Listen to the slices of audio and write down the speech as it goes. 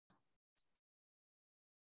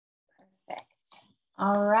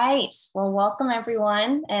All right, well, welcome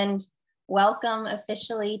everyone, and welcome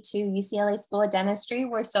officially to UCLA School of Dentistry.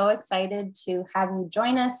 We're so excited to have you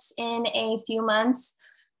join us in a few months.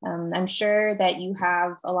 I'm sure that you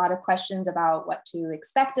have a lot of questions about what to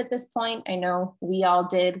expect at this point. I know we all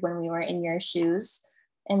did when we were in your shoes.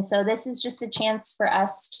 And so this is just a chance for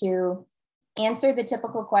us to answer the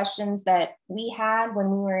typical questions that we had when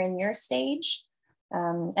we were in your stage.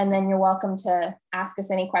 And then you're welcome to ask us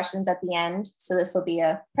any questions at the end. So this will be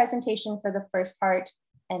a presentation for the first part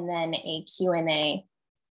and then a Q&A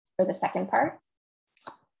for the second part.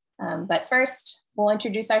 But first, we'll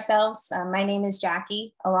introduce ourselves. My name is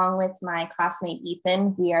Jackie, along with my classmate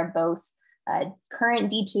Ethan. We are both current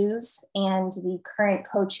D2s and the current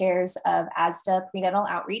co-chairs of ASDA Predental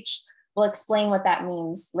Outreach. We'll explain what that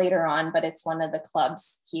means later on, but it's one of the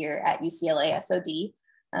clubs here at UCLA SOD.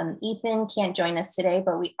 Ethan can't join us today,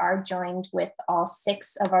 but we are joined with all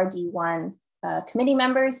 6 of our D1 committee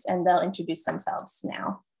members, and they'll introduce themselves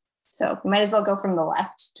now. So we might as well go from the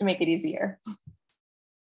left to make it easier.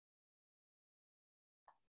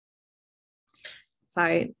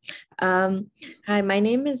 Sorry. Hi, my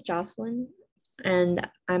name is Jocelyn, and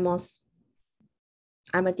I'm a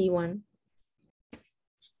D1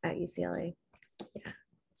 at UCLA. Yeah.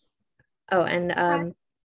 Oh, and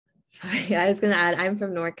sorry, I was gonna add, I'm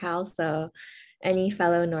from NorCal, so any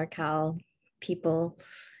fellow NorCal people,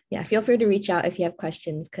 yeah, feel free to reach out if you have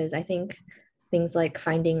questions, because I think things like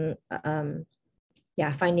finding housing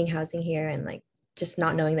here and like just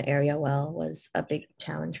not knowing the area well was a big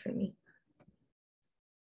challenge for me.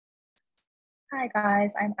 Hi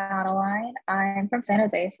guys, I'm Adeline. I'm from San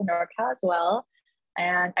Jose, so NorCal as well,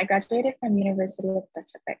 and I graduated from University of the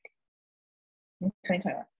Pacific in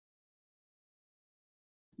 2021.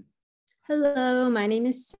 Hello, my name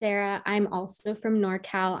is Sarah. I'm also from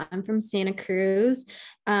NorCal. I'm from Santa Cruz.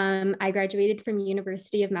 I graduated from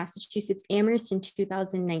University of Massachusetts Amherst in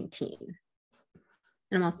 2019. And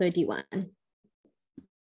I'm also a D1.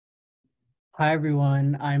 Hi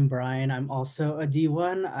everyone, I'm Brian. I'm also a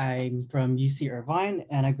D1. I'm from UC Irvine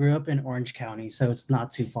and I grew up in Orange County, so it's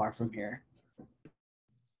not too far from here.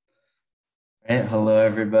 All right, hello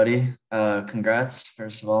everybody. Congrats,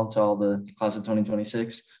 first of all, to all the class of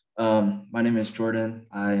 2026. My name is Jordan.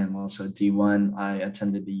 I am also D1. I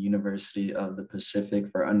attended the University of the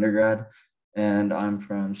Pacific for undergrad, and I'm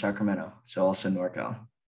from Sacramento, so also NorCal.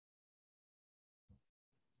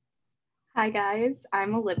 Hi guys,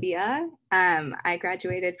 I'm Olivia. I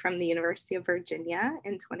graduated from the University of Virginia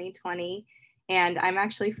in 2020, and I'm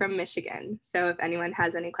actually from Michigan. So if anyone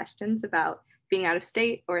has any questions about being out of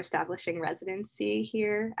state or establishing residency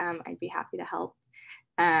here, I'd be happy to help.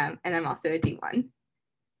 And I'm also a D1.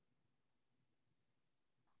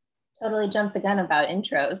 Totally jumped the gun about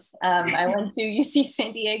intros. I went to UC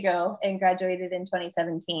San Diego and graduated in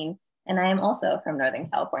 2017, and I am also from Northern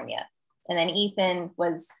California. And then Ethan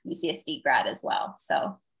was UCSD grad as well.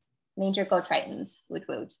 So major Go Tritons, woot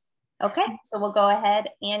woot. Okay, so we'll go ahead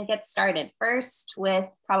and get started. First with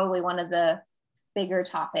probably one of the bigger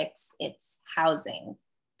topics, it's housing.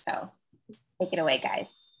 So take it away,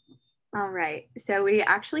 guys. All right, so we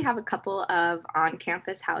actually have a couple of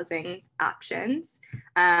on-campus housing options.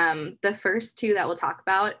 The first 2 that we'll talk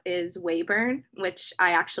about is Weyburn, which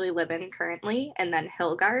I actually live in currently, and then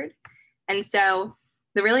Hillgard. And so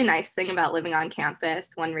the really nice thing about living on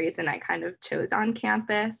campus, one reason I kind of chose on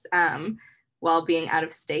campus while being out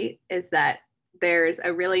of state, is that there's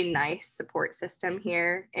a really nice support system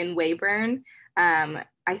here in Weyburn.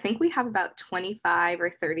 I think we have about 25 or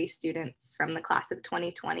 30 students from the class of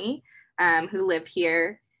 2020 who live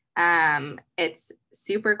here. It's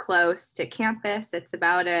super close to campus. It's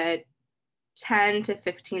about a 10 to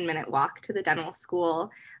 15 minute walk to the dental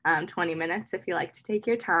school, 20 minutes if you like to take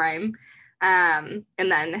your time. And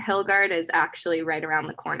then Hillgard is actually right around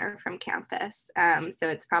the corner from campus. So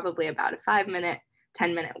it's probably about a 5-minute,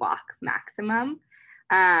 10-minute walk maximum.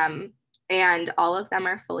 And all of them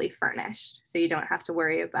are fully furnished. So you don't have to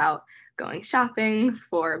worry about going shopping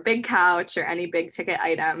for a big couch or any big ticket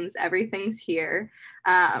items. Everything's here.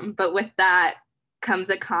 But with that comes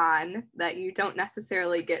a con that you don't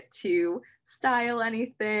necessarily get to style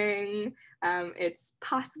anything. It's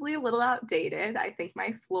possibly a little outdated. I think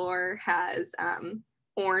my floor has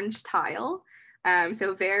orange tile.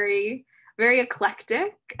 So very, very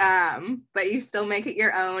eclectic, but you still make it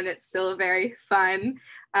your own. It's still a very fun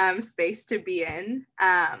space to be in.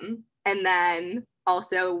 And then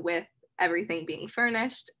also with everything being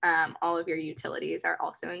furnished, all of your utilities are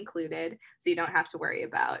also included. So you don't have to worry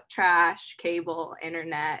about trash, cable,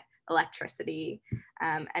 internet, electricity,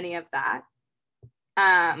 any of that.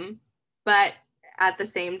 But at the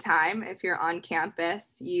same time, if you're on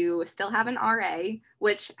campus, you still have an RA,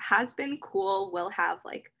 which has been cool. We'll have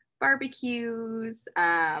like barbecues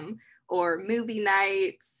or movie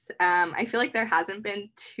nights. I feel like there hasn't been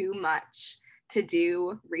too much to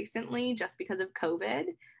do recently just because of COVID,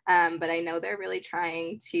 but I know they're really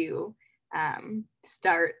trying to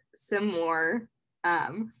start some more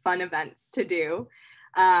fun events to do.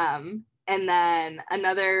 And then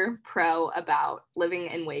another pro about living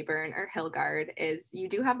in Weyburn or Hillgard is you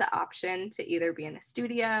do have the option to either be in a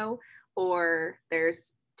studio, or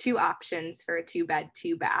there's 2 options for a 2-bed,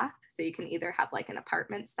 2-bath. So you can either have like an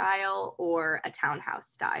apartment style or a townhouse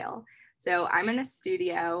style. So I'm in a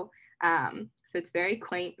studio. So it's very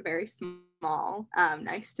quaint, very small,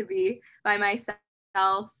 nice to be by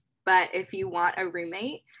myself. But if you want a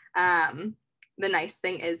roommate, the nice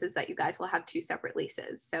thing is that you guys will have 2 separate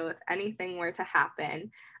leases. So if anything were to happen,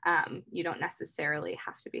 you don't necessarily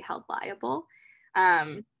have to be held liable.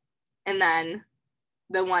 And then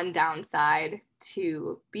the one downside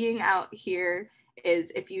to being out here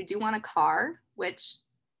is if you do want a car, which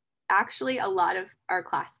actually a lot of our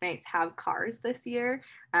classmates have cars this year.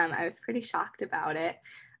 I was pretty shocked about it.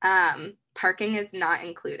 Parking is not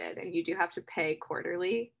included, and you do have to pay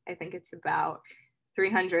quarterly. I think it's about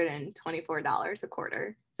 $324 a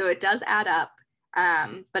quarter. So it does add up,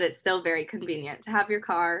 but it's still very convenient to have your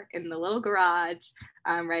car in the little garage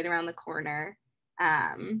right around the corner.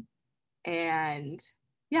 And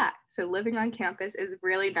yeah, so living on campus is a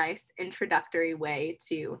really nice introductory way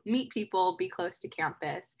to meet people, be close to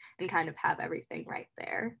campus, and kind of have everything right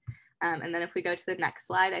there. And then if we go to the next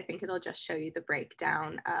slide, I think it'll just show you the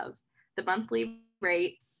breakdown of the monthly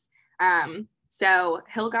rates. So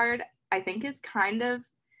Hillgard, I think, is kind of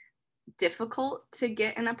difficult to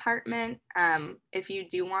get an apartment. If you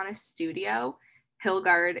do want a studio,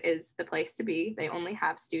 Hillgard is the place to be. They only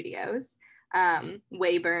have studios.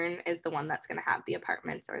 Weyburn is the one that's going to have the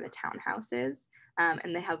apartments or the townhouses,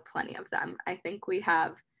 and they have plenty of them. I think we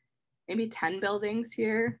have maybe 10 buildings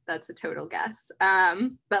here. That's a total guess,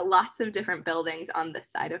 but lots of different buildings on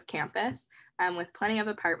this side of campus, with plenty of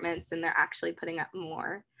apartments, and they're actually putting up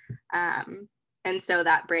more. And so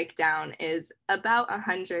that breakdown is about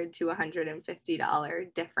 $100 to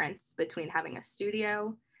 $150 difference between having a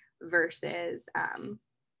studio versus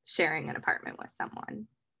sharing an apartment with someone.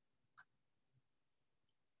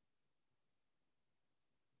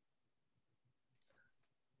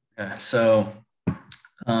 Yeah, so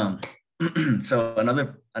so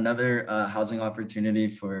another housing opportunity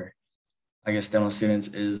for, I guess, dental students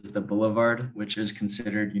is the Boulevard, which is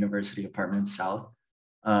considered University Apartments South.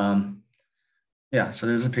 Yeah, so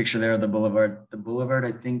there's a picture there of the Boulevard. The Boulevard,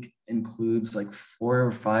 I think, includes like 4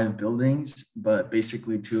 or 5 buildings, but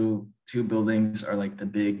basically two buildings are like the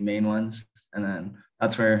big main ones. And then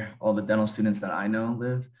that's where all the dental students that I know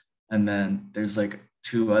live. And then there's like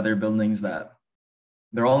 2 other buildings that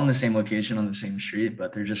they're all in the same location on the same street,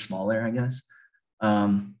 but they're just smaller, I guess.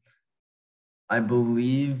 I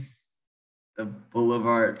believe the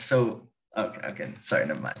Boulevard, so okay, sorry,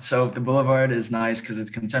 never mind. So the Boulevard is nice because it's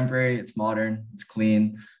contemporary, it's modern, it's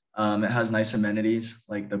clean. It has nice amenities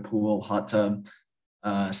like the pool, hot tub,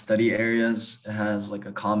 study areas. It has like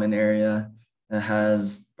a common area. It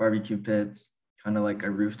has barbecue pits, kind of like a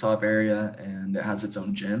rooftop area, and it has its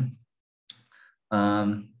own gym.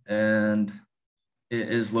 And it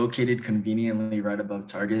is located conveniently right above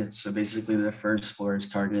Target. So basically the first floor is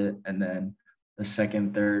Target, and then the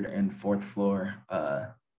 2nd, 3rd, and 4th floor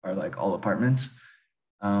are like all apartments.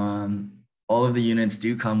 All of the units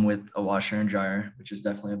do come with a washer and dryer, which is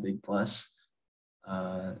definitely a big plus.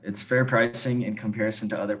 It's fair pricing in comparison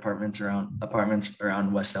to other apartments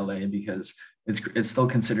around West LA because it's still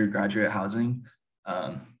considered graduate housing.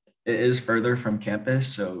 It is further from campus,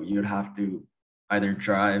 so you'd have to either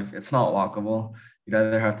drive. It's not walkable. You'd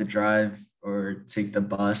either have to drive or take the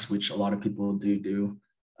bus, which a lot of people do.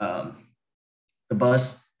 The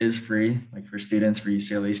bus is free, like for students, for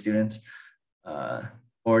UCLA students,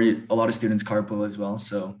 or a lot of students carpool as well.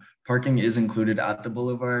 So parking is included at the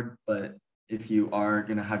Boulevard, but if you are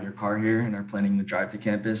going to have your car here and are planning to drive to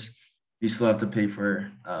campus, you still have to pay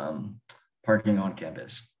for parking on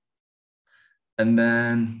campus. And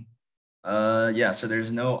then, yeah, so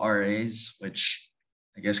there's no RAs, which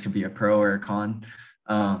I guess could be a pro or a con.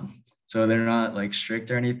 So they're not like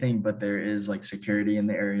strict or anything, but there is like security in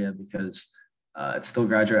the area because it's still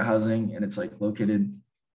graduate housing and it's like located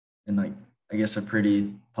in like, I guess, a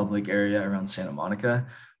pretty public area around Santa Monica.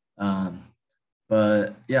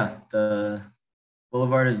 But yeah, the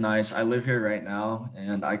Boulevard is nice. I live here right now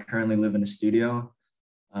and I currently live in a studio.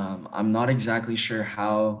 I'm not exactly sure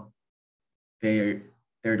how they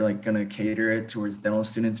they're like gonna cater it towards dental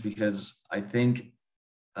students, because I think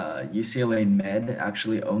UCLA Med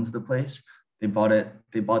actually owns the place. They bought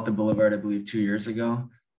the Boulevard, I believe, 2 years ago,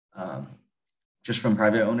 just from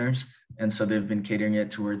private owners. And so they've been catering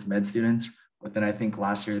it towards med students. But then I think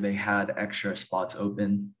last year they had extra spots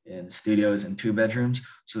open in studios and 2 bedrooms.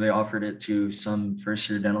 So they offered it to some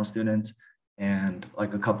first-year dental students and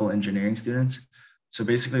like a couple engineering students. So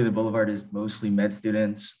basically the Boulevard is mostly med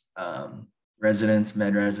students, residents,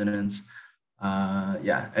 med residents,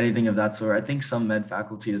 yeah, anything of that sort. I think some med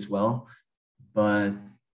faculty as well, but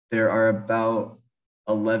there are about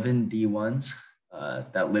 11 D1s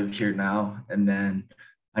that live here now. And then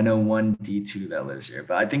I know one D2 that lives here,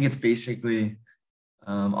 but I think it's basically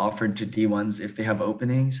offered to D1s if they have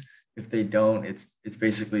openings. If they don't, it's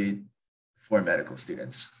basically for medical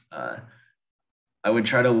students. I would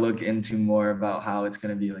try to look into more about how it's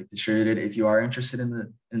going to be like distributed. If you are interested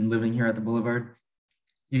in living here at the Boulevard,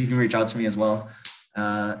 you can reach out to me as well.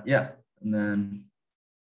 Yeah, and then,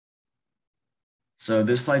 so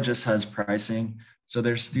this slide just has pricing. So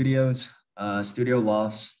there's studios, studio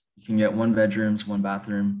lofts. You can get 1 bedroom, 1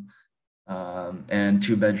 bathroom, and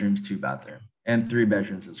 2 bedrooms, 2 bathroom, and 3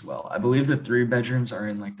 bedrooms as well. I believe the 3 bedrooms are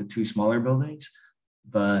in like the 2 smaller buildings,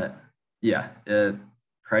 but yeah,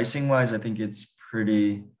 pricing wise, I think it's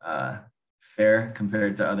pretty fair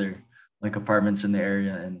compared to other like apartments in the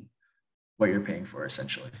area and what you're paying for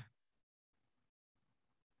essentially.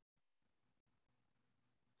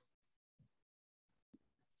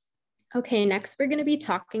 Okay, next we're going to be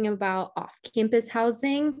talking about off-campus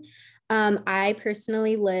housing. I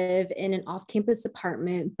personally live in an off-campus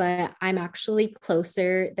apartment, but I'm actually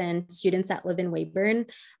closer than students that live in Weyburn.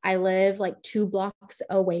 I live like 2 blocks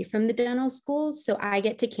away from the dental school, so I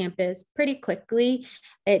get to campus pretty quickly.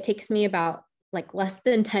 It takes me about like less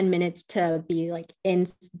than 10 minutes to be like in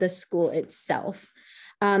the school itself.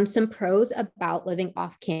 Some pros about living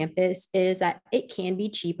off campus is that it can be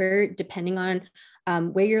cheaper depending on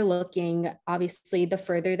where you're looking. Obviously, the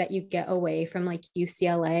further that you get away from like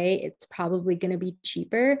UCLA, it's probably going to be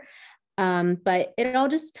cheaper. But it all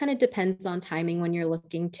just kind of depends on timing when you're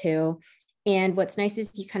looking to. And what's nice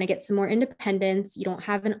is you kind of get some more independence. You don't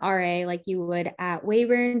have an RA like you would at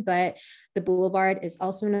Weyburn, but the Boulevard is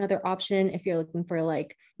also another option if you're looking for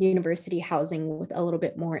like university housing with a little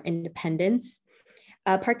bit more independence.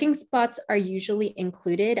 Parking spots are usually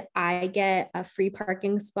included. I get a free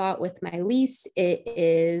parking spot with my lease. It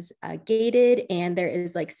is gated and there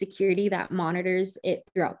is like security that monitors it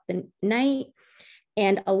throughout the night.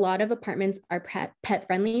 And a lot of apartments are pet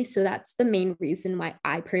friendly. So that's the main reason why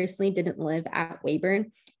I personally didn't live at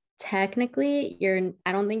Weyburn. Technically,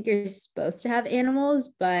 I don't think you're supposed to have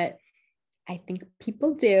animals, but I think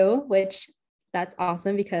people do, which that's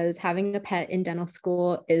awesome because having a pet in dental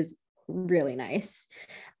school is really nice.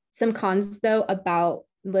 Some cons though about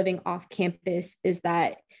living off campus is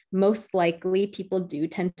that most likely people do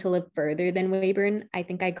tend to live further than Weyburn. I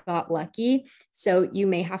think I got lucky. So you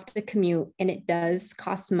may have to commute and it does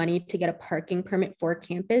cost money to get a parking permit for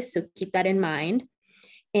campus. So keep that in mind.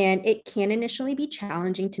 And it can initially be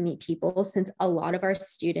challenging to meet people since a lot of our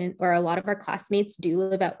classmates do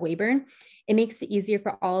live at Weyburn. It makes it easier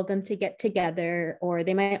for all of them to get together or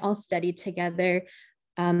they might all study together.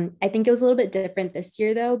 I think it was a little bit different this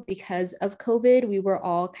year though, because of COVID, we were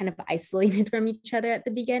all kind of isolated from each other at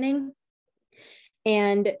the beginning.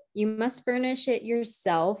 And you must furnish it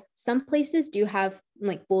yourself. Some places do have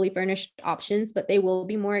like fully furnished options, but they will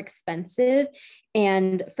be more expensive.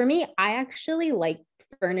 And for me, I actually like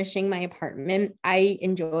furnishing my apartment. I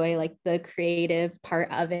enjoy like the creative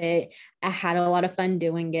part of it. I had a lot of fun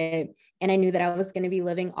doing it. And I knew that I was going to be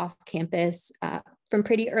living off campus from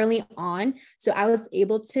pretty early on. So I was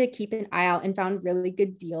able to keep an eye out and found really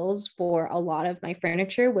good deals for a lot of my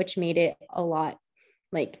furniture, which made it a lot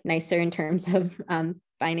like nicer in terms of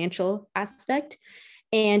financial aspect.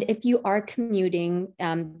 And if you are commuting,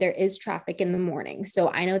 there is traffic in the morning. So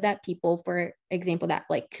I know that people, for example, that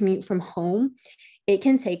like commute from home, it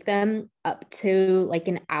can take them up to like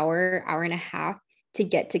an hour, hour and a half to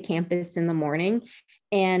get to campus in the morning.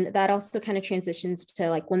 And that also kind of transitions to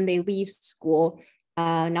like when they leave school.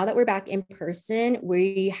 Now that we're back in person,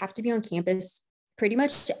 we have to be on campus pretty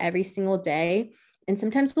much every single day. And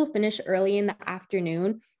sometimes we'll finish early in the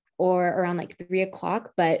afternoon or around like 3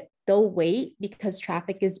 o'clock, but they'll wait because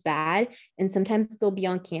traffic is bad. And sometimes they'll be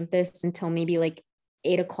on campus until maybe like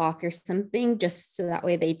 8 o'clock or something, just so that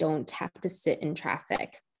way they don't have to sit in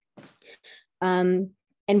traffic.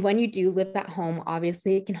 And when you do live at home,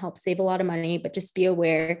 obviously it can help save a lot of money, but just be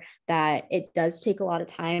aware that it does take a lot of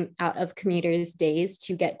time out of commuters' days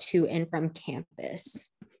to get to and from campus.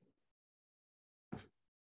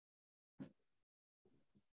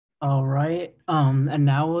 All right. And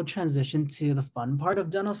now we'll transition to the fun part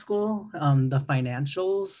of dental school, the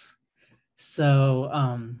financials.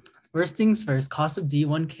 So first things first, cost of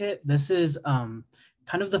D1 kit. This is kind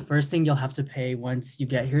of the first thing you'll have to pay once you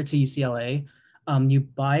get here to UCLA. You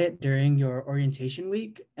buy it during your orientation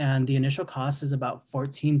week, and the initial cost is about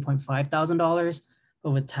 $14,500,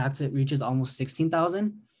 but with tax, it reaches almost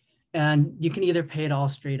 $16,000. And you can either pay it all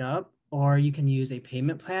straight up, or you can use a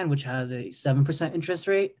payment plan, which has a 7% interest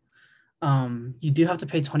rate. You do have to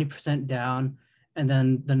pay 20% down, and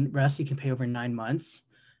then the rest you can pay over 9 months.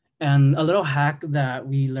 And a little hack that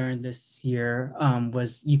we learned this year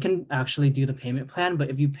was you can actually do the payment plan, but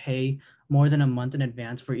if you pay more than a month in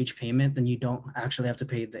advance for each payment, then you don't actually have to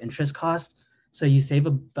pay the interest cost. So you save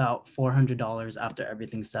about $400 after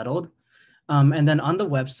everything's settled. And then on the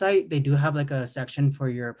website, they do have like a section for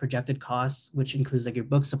your projected costs, which includes like your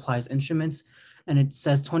books, supplies, instruments, and it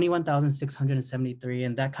says 21,673,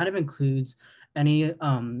 and that kind of includes any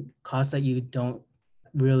costs that you don't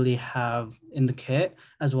really have in the kit,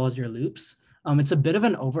 as well as your loops. It's a bit of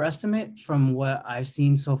an overestimate from what I've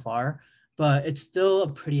seen so far, but it's still a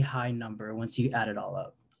pretty high number once you add it all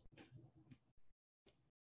up.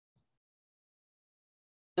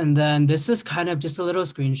 And then this is kind of just a little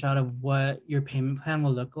screenshot of what your payment plan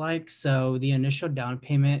will look like. So the initial down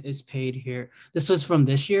payment is paid here. This was from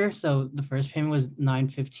this year. So the first payment was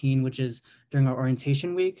 $915, which is during our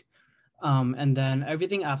orientation week. And then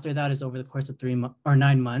everything after that is over the course of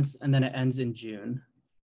 9 months, and then it ends in June.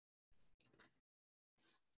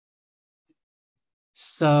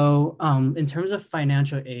 So in terms of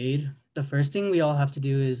financial aid, the first thing we all have to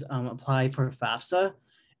do is apply for FAFSA.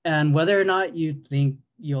 And whether or not you think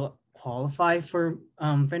you'll qualify for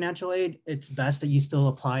financial aid, it's best that you still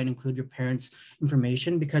apply and include your parents'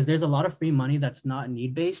 information, because there's a lot of free money that's not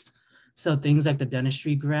need-based. So things like the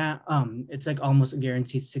dentistry grant, it's like almost a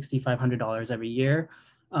guaranteed $6,500 every year.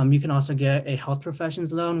 You can also get a health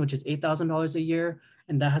professions loan, which is $8,000 a year,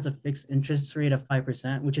 and that has a fixed interest rate of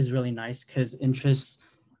 5%, which is really nice because interest,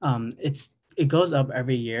 it goes up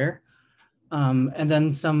every year. And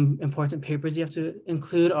then some important papers you have to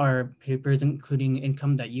include are papers including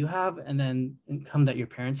income that you have and then income that your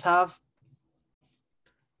parents have.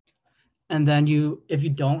 And then if you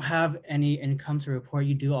don't have any income to report,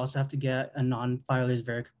 you do also have to get a non-filer's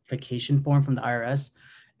verification form from the IRS.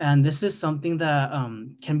 And this is something that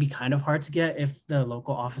can be kind of hard to get if the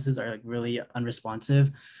local offices are like really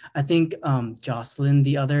unresponsive. I think Jocelyn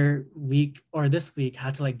the other week or this week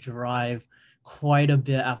had to like drive quite a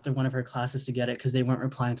bit after one of her classes to get it because they weren't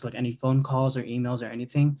replying to like any phone calls or emails or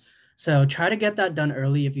anything. So try to get that done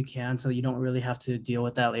early if you can, so you don't really have to deal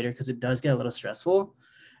with that later, because it does get a little stressful.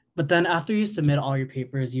 But then after you submit all your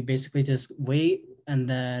papers, you basically just wait, and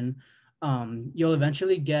then you'll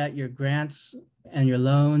eventually get your grants and your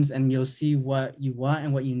loans, and you'll see what you want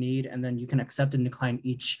and what you need, and then you can accept and decline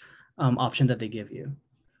each option that they give you.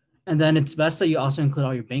 And then it's best that you also include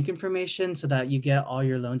all your bank information so that you get all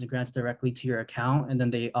your loans and grants directly to your account, and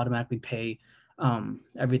then they automatically pay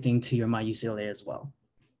everything to your MyUCLA as well.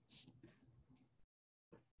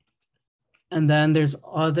 And then there's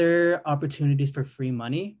other opportunities for free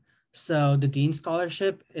money. So the Dean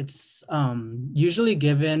Scholarship, it's usually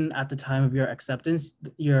given at the time of your acceptance.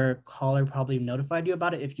 Your caller probably notified you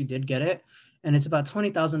about it if you did get it. And it's about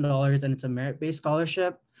 $20,000, and it's a merit-based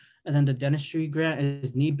scholarship. And then the dentistry grant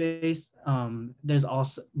is need-based. There's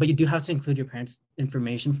also, but you do have to include your parents'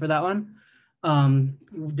 information for that one.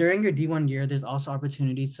 During your D1 year, there's also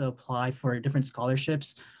opportunities to apply for different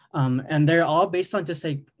scholarships. And they're all based on just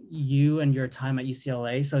like you and your time at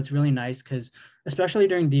UCLA. So it's really nice because especially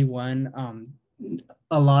during D1,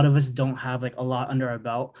 a lot of us don't have like a lot under our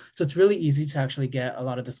belt. So it's really easy to actually get a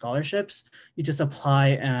lot of the scholarships. You just apply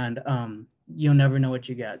and you'll never know what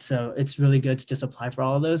you get. So it's really good to just apply for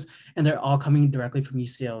all of those. And they're all coming directly from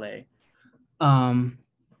UCLA. And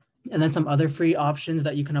then some other free options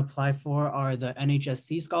that you can apply for are the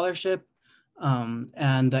NHSC scholarship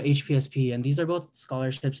and the HPSP. And these are both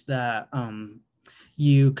scholarships that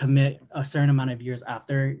you commit a certain amount of years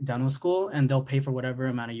after dental school, and they'll pay for whatever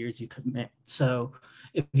amount of years you commit. So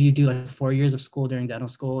if you do like 4 years of school during dental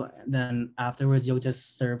school, then afterwards you'll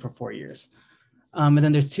just serve for 4 years. And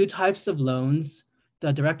then there's two types of loans.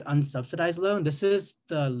 The direct unsubsidized loan, this is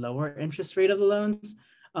the lower interest rate of the loans.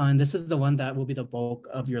 And this is the one that will be the bulk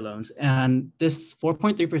of your loans. And this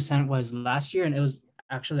 4.3% was last year, and it was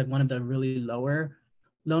actually like one of the really lower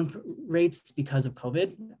loan rates because of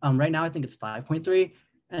COVID. Right now, I think it's 5.3.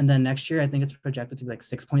 And then next year, I think it's projected to be like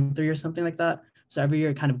 6.3 or something like that. So every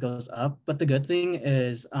year it kind of goes up. But the good thing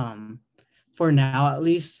is for now, at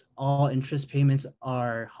least, all interest payments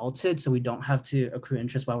are halted, so we don't have to accrue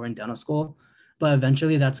interest while we're in dental school. But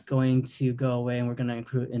eventually that's going to go away and we're going to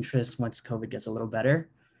accrue interest once COVID gets a little better.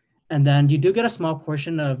 And then you do get a small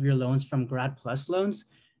portion of your loans from Grad Plus loans.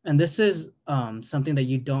 And this is something that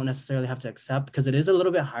you don't necessarily have to accept because it is a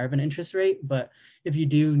little bit higher of an interest rate. But if you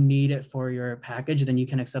do need it for your package, then you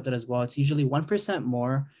can accept it as well. It's usually 1%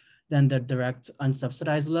 more than the direct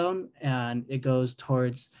unsubsidized loan. And it goes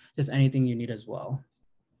towards just anything you need as well.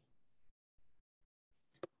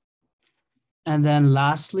 And then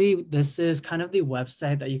lastly, this is kind of the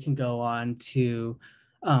website that you can go on to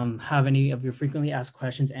have any of your frequently asked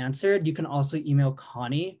questions answered. You can also email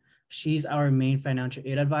Connie. She's our main financial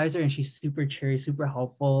aid advisor and she's super cheery, super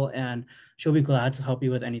helpful, and she'll be glad to help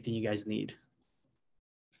you with anything you guys need.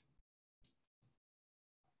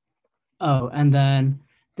 Oh, and then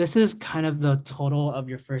this is kind of the total of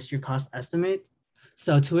your first year cost estimate.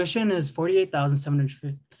 So tuition is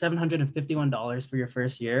 $48,751 for your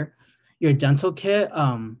first year. Your dental kit,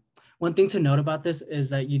 one thing to note about this is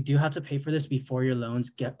that you do have to pay for this before your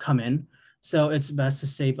loans come in. So it's best to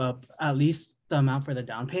save up at least the amount for the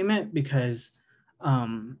down payment because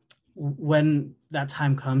when that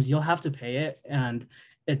time comes, you'll have to pay it. And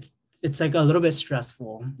it's like a little bit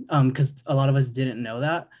stressful because a lot of us didn't know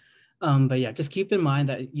that. But yeah, just keep in mind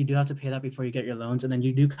that you do have to pay that before you get your loans. And then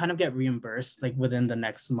you do kind of get reimbursed like within the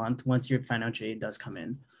next month once your financial aid does come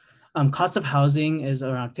in. Cost of housing is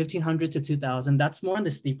around $1,500 to $2,000. That's more on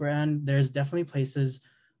the steeper end. There's definitely places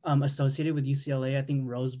associated with UCLA. I think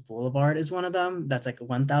Rose Boulevard is one of them. That's like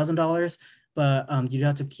 $1,000. But you do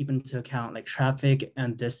have to keep into account like traffic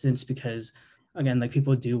and distance because again, like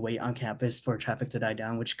people do wait on campus for traffic to die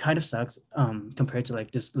down, which kind of sucks compared to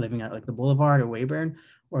like just living at like the Boulevard or Weyburn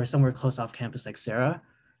or somewhere close off campus like Sarah.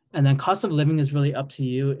 And then cost of living is really up to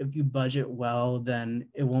you. If you budget well, then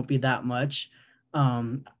it won't be that much.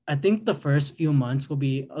 I think the first few months will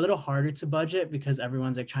be a little harder to budget because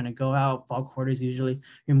everyone's like trying to go out. Fall quarter is usually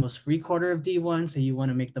your most free quarter of D1, so you want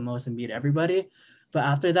to make the most and meet everybody. But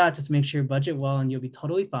after that, just make sure you budget well and you'll be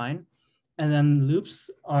totally fine. And then loops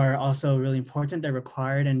are also really important. They're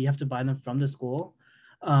required and you have to buy them from the school.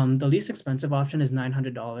 The least expensive option is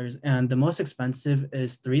 $900 and the most expensive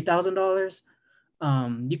is $3,000.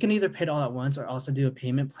 You can either pay it all at once or also do a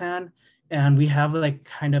payment plan. And we have like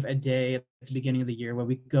kind of a day at the beginning of the year where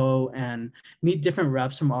we go and meet different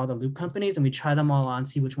reps from all the loop companies and we try them all on,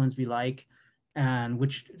 see which ones we like and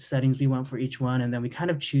which settings we want for each one. And then we kind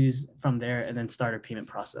of choose from there and then start our payment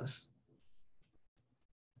process.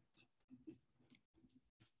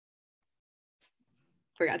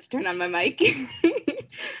 Forgot to turn on my mic.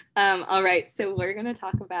 All right, so we're gonna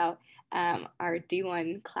talk about our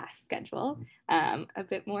D1 class schedule, a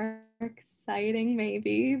bit more exciting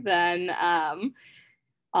maybe than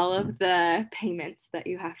all of the payments that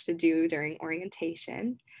you have to do during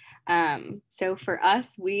orientation. So for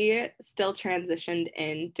us, we still transitioned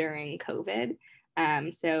in during COVID.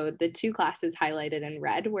 So the two classes highlighted in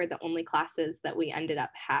red were the only classes that we ended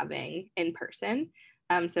up having in person.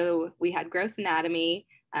 So we had gross anatomy,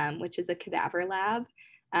 which is a cadaver lab,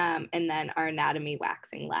 and then our anatomy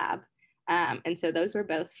waxing lab. And so those were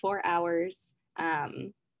both 4 hours,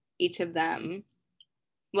 each of them.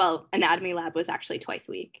 Well, anatomy lab was actually twice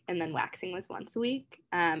a week, and then waxing was once a week.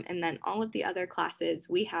 And then all of the other classes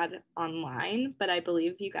we had online, but I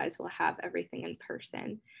believe you guys will have everything in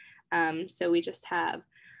person. So we just have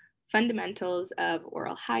fundamentals of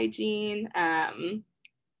oral hygiene,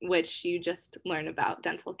 which you just learn about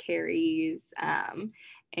dental caries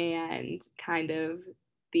and kind of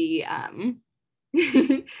the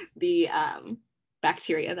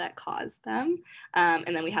bacteria that cause them.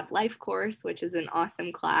 And then we have Life Course, which is an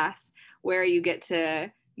awesome class where you get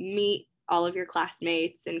to meet all of your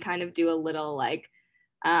classmates and kind of do a little like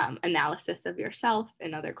analysis of yourself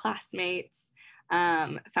and other classmates.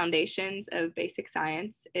 Foundations of Basic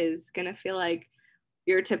Science is gonna feel like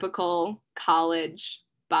your typical college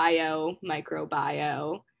bio,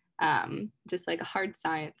 microbio, just like a hard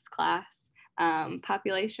science class.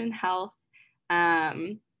 Population health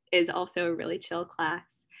is also a really chill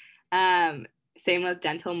class. Same with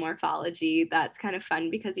dental morphology. That's kind of fun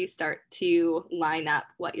because you start to line up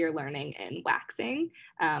what you're learning in waxing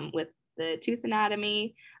with the tooth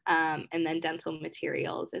anatomy, and then dental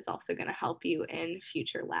materials is also going to help you in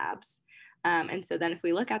future labs. And so then if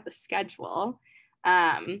we look at the schedule,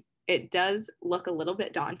 it does look a little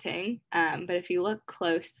bit daunting, but if you look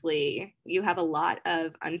closely, you have a lot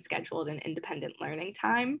of unscheduled and independent learning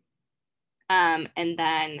time. And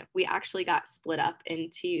then we actually got split up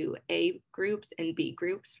into A groups and B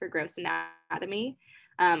groups for gross anatomy.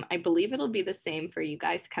 I believe it'll be the same for you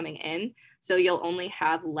guys coming in. So you'll only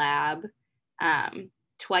have lab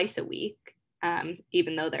twice a week,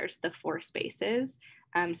 even though there's the 4 spaces.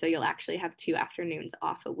 So you'll actually have 2 afternoons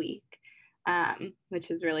off a week,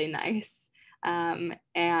 which is really nice.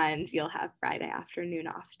 And you'll have Friday afternoon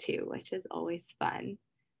off too, which is always fun.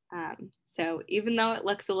 So even though it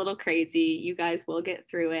looks a little crazy, you guys will get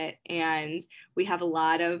through it. And we have a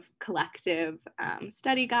lot of collective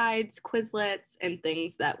study guides, Quizlets, and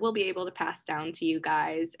things that we'll be able to pass down to you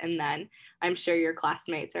guys. And then I'm sure your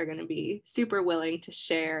classmates are going to be super willing to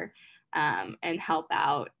share and help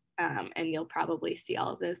out. And you'll probably see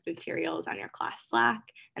all of those materials on your class Slack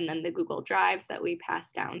and then the Google Drives that we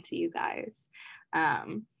pass down to you guys.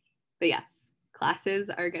 But yes, classes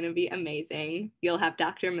are going to be amazing. You'll have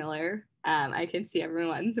Dr. Miller. I can see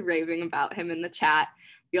everyone's raving about him in the chat.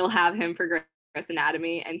 You'll have him for gross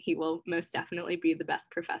anatomy, and he will most definitely be the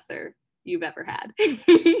best professor you've ever had.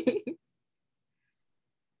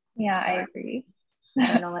 Yeah, I agree. I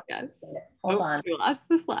don't know what. Yes. Hold on. We lost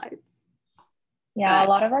the slides. Yeah, a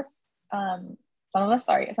lot of us, some of us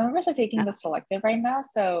are taking the selective right now.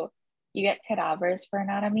 So you get cadavers for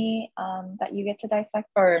anatomy that you get to dissect,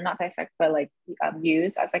 or not dissect, but like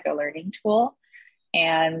use as like a learning tool.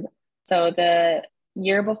 And so the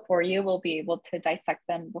year before you will be able to dissect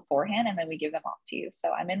them beforehand, and then we give them off to you.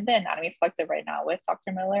 So I'm in the anatomy selective right now with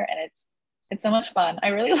Dr. Miller, and it's so much fun. I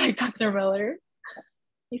really like Dr. Miller.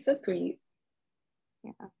 He's so sweet.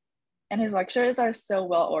 Yeah. And his lectures are so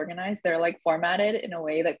well organized. They're like formatted in a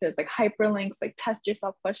way that there's like hyperlinks, like test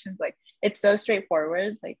yourself questions. Like it's so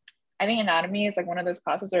straightforward. Like I think anatomy is like one of those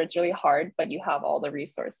classes where it's really hard, but you have all the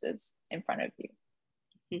resources in front of you.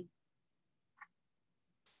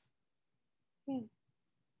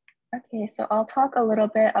 Okay, so I'll talk a little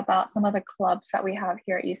bit about some of the clubs that we have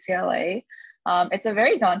here at UCLA. It's a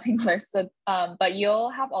very daunting list, but you'll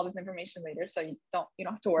have all this information later, so you don't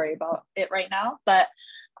have to worry about it right now. But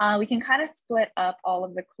we can kind of split up all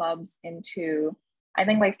of the clubs into, I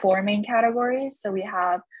think, like 4 main categories. So we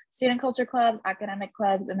have student culture clubs, academic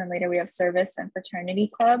clubs, and then later we have service and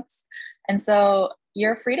fraternity clubs. And so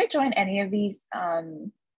you're free to join any of these.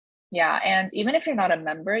 Yeah, and even if you're not a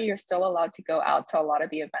member, you're still allowed to go out to a lot of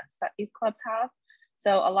the events that these clubs have.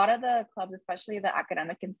 So a lot of the clubs, especially the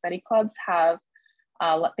academic and study clubs, have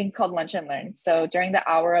things called lunch and learn. So during the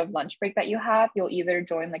hour of lunch break that you have, you'll either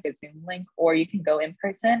join like a Zoom link, or you can go in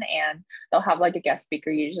person, and they'll have like a guest speaker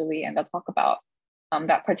usually, and they'll talk about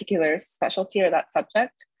that particular specialty or that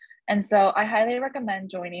subject. And so I highly recommend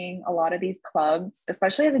joining a lot of these clubs,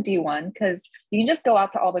 especially as a D1, because you can just go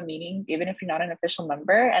out to all the meetings, even if you're not an official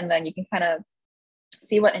member, and then you can kind of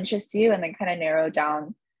see what interests you and then kind of narrow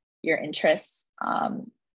down your interests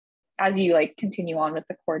as you like continue on with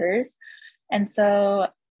the quarters. And so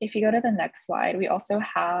if you go to the next slide, we also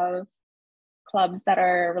have clubs that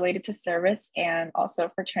are related to service and also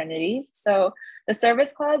fraternities. So the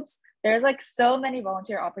service clubs, there's like so many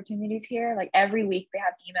volunteer opportunities here. Like every week they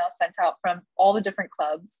have emails sent out from all the different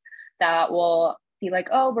clubs that will be like,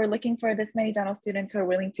 oh, we're looking for this many dental students who are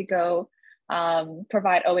willing to go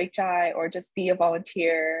provide OHI or just be a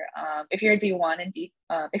volunteer. If you're a D1 and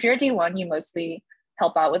if you're a D1, you mostly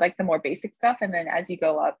help out with like the more basic stuff. And then as you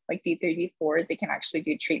go up, like D3, D4s, they can actually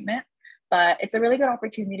do treatment. But it's a really good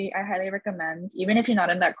opportunity. I highly recommend, even if you're not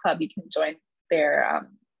in that club, you can join their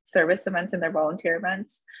service events and their volunteer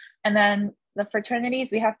events. And then the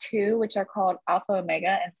fraternities, we have 2, which are called Alpha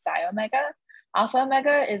Omega and Psi Omega. Alpha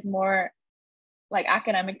Omega is more like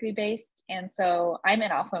academically based. And so I'm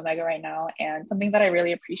in Alpha Omega right now. And something that I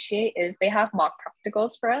really appreciate is they have mock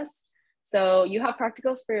practicals for us. So you have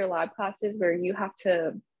practicals for your lab classes where you have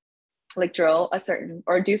to like drill a certain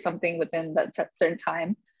or do something within that certain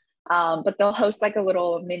time. But they'll host like a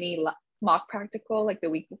little mini mock practical like the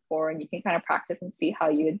week before, and you can kind of practice and see how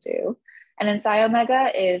you would do. And then Psi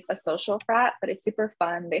Omega is a social frat, but it's super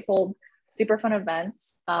fun. They hold super fun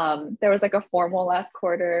events. There was like a formal last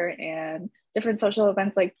quarter and different social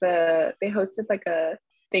events, like they hosted like a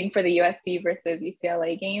thing for the USC versus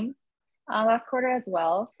UCLA game last quarter as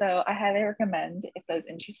well. So I highly recommend, if those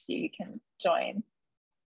interest you, you can join.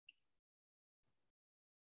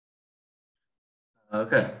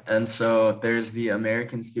 Okay, and so there's the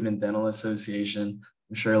American Student Dental Association.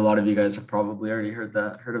 I'm sure a lot of you guys have probably already heard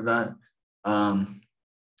of that.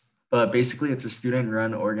 But basically it's a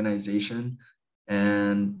student-run organization,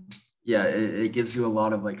 and yeah, it gives you a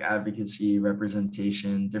lot of like advocacy,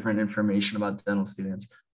 representation, different information about dental students,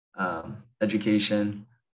 education,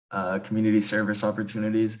 community service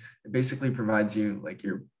opportunities. It basically provides you like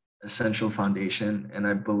your essential foundation, and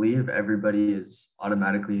I believe everybody is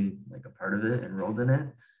automatically like a part of it, enrolled in it.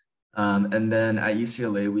 And then at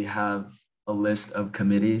UCLA, we have a list of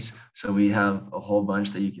committees. So we have a whole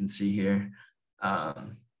bunch that you can see here.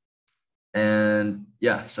 And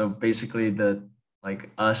yeah, so basically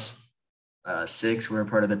us 6, we're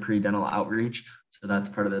part of the Predental Outreach. So that's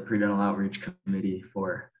part of the Predental Outreach Committee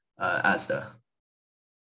for ASDA.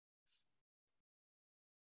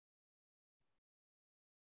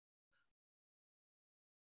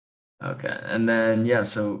 Okay, and then yeah,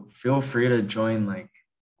 so feel free to join like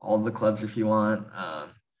all the clubs if you want.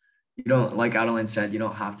 You don't, like Adeline said, you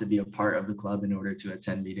don't have to be a part of the club in order to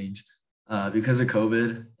attend meetings. Because of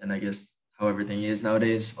COVID and I guess how everything is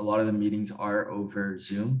nowadays, a lot of the meetings are over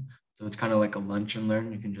Zoom. So it's kind of like a lunch and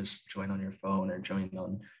learn. You can just join on your phone or join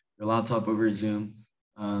on your laptop over Zoom.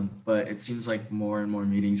 But it seems like more and more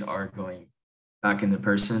meetings are going back into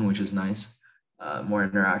person, which is nice, more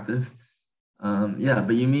interactive. Yeah,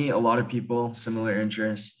 but you meet a lot of people, similar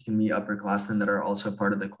interests. You can meet upperclassmen that are also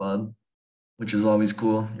part of the club, which is always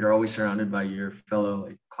cool. You're always surrounded by your fellow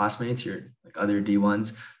like classmates, your like other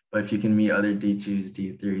D1s. But if you can meet other D2s,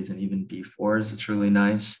 D3s, and even D4s, it's really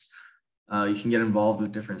nice. You can get involved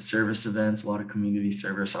with different service events, a lot of community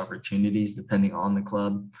service opportunities depending on the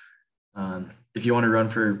club. If you want to run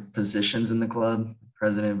for positions in the club,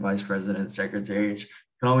 president, vice president, secretaries,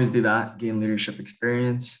 you can always do that, gain leadership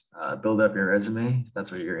experience, build up your resume if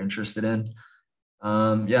that's what you're interested in.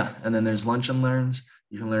 Yeah, and then there's lunch and learns.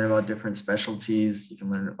 You can learn about different specialties. You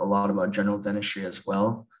can learn a lot about general dentistry as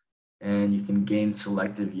well. And you can gain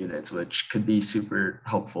selective units, which could be super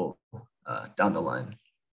helpful down the line.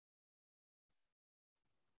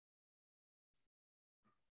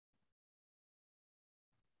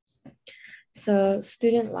 So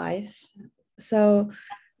student life. So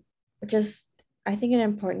just, I think an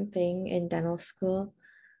important thing in dental school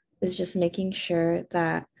is just making sure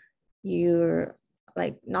that you're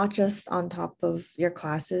like not just on top of your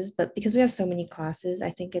classes, but because we have so many classes,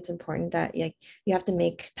 I think it's important that like you have to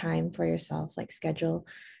make time for yourself, like schedule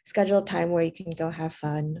time where you can go have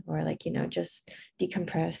fun or like, you know, just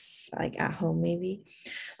decompress like at home maybe.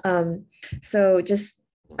 So just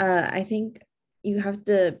I think you have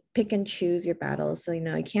to pick and choose your battles. So, you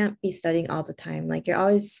know, you can't be studying all the time. Like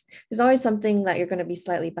there's always something that you're going to be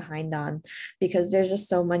slightly behind on because there's just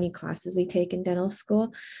so many classes we take in dental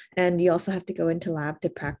school. And you also have to go into lab to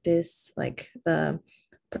practice like the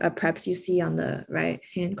preps you see on the right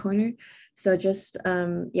hand corner. So just,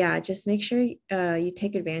 yeah, just make sure you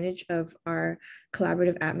take advantage of our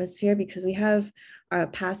collaborative atmosphere because we have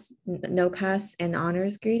pass, no pass, and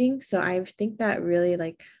honors grading. So I think that really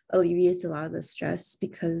like alleviates a lot of the stress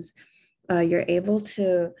because you're able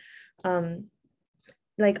to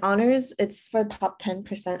like honors, it's for the top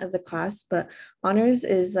 10% of the class, but honors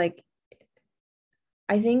is like,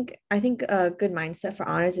 I think a good mindset for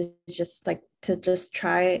honors is just like to just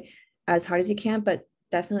try as hard as you can, but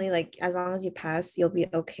definitely like as long as you pass, you'll be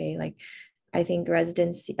okay. Like I think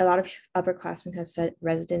residency, a lot of upperclassmen have said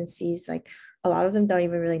residencies, like a lot of them don't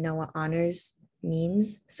even really know what honors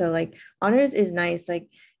means. So like honors is nice, like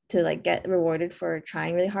to like get rewarded for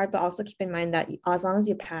trying really hard, but also keep in mind that as long as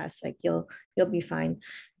you pass, like you'll be fine.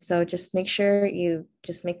 So just make sure you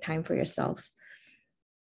just make time for yourself.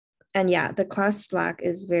 And yeah, the class Slack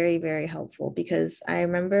is very, very helpful because I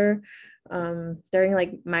remember during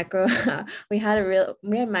like we had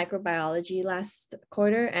microbiology last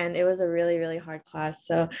quarter and it was a really, really hard class.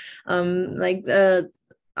 So like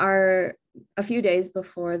a few days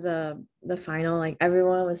before the final, like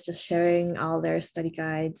everyone was just sharing all their study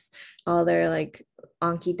guides, all their like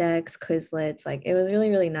Anki decks, Quizlets. Like it was really,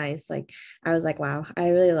 really nice. Like I was like, wow, I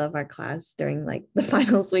really love our class during like the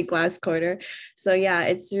finals week last quarter. So yeah,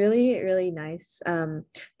 it's really, really nice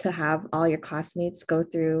to have all your classmates go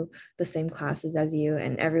through the same classes as you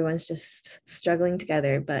and everyone's just struggling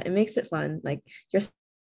together, but it makes it fun. Like you're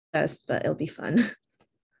stressed, but it'll be fun.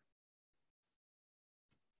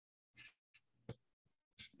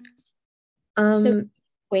 So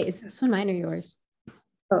wait, is this one mine or yours?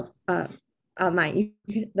 Mine.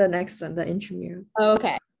 The next one, the intramural. Oh,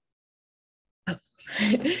 okay.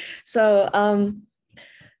 So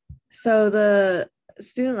so the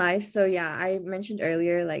student life. So yeah, I mentioned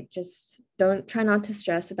earlier, like just try not to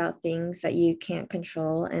stress about things that you can't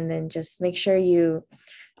control, and then just make sure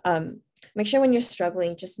when you're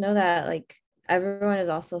struggling, just know that like everyone is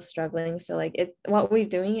also struggling. So like what we're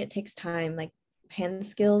doing, it takes time, like hand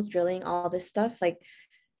skills, drilling, all this stuff. Like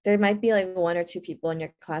there might be like one or two people in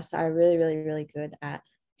your class that are really, really, really good at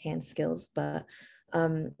hand skills, but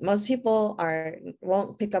most people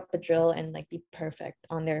won't pick up a drill and like be perfect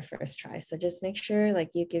on their first try. So just make sure like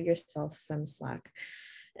you give yourself some slack.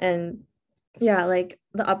 And yeah, like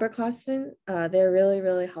the upperclassmen, they're really,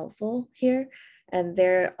 really helpful here. And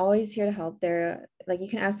they're always here to help. They're like, you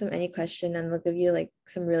can ask them any question and they'll give you like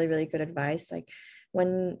some really, really good advice. Like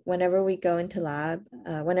whenever we go into lab,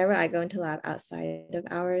 whenever I go into lab outside of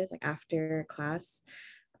hours, like after class,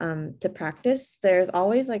 to practice, there's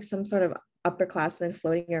always like some sort of upperclassmen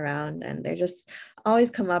floating around, and they just always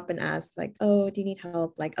come up and ask like, oh, do you need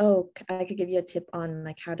help? Like, oh, I could give you a tip on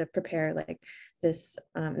like how to prepare like this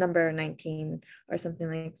number 19 or something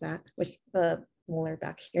like that, which the molar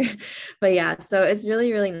back here. But yeah, so it's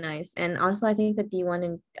really, really nice. And also I think the D1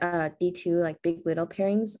 and D2 like big little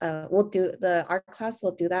pairings, we'll do the art class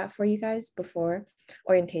will do that for you guys before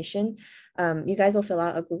orientation. You guys will fill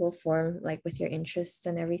out a Google form like with your interests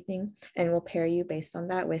and everything, and we'll pair you based on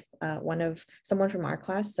that with someone from our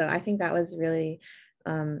class. So I think that was really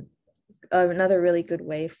another really good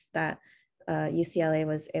way that UCLA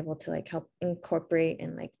was able to like help incorporate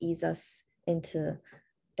and like ease us into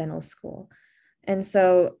dental school. And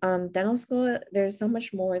so dental school, there's so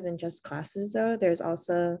much more than just classes though. There's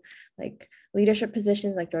also like leadership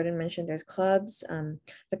positions, like Jordan mentioned, there's clubs,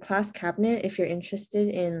 the class cabinet, if you're interested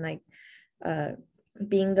in like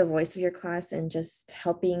being the voice of your class and just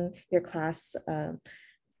helping your class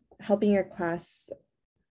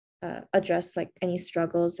address like any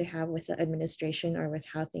struggles they have with the administration or with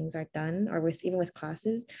how things are done or with even with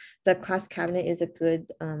classes. The class cabinet is a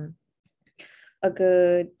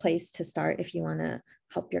good place to start if you want to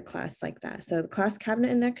help your class like that. So the class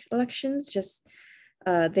cabinet elections just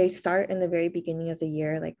they start in the very beginning of the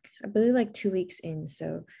year, like I believe like 2 weeks in.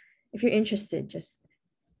 So if you're interested, just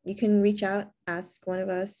you can reach out, ask one of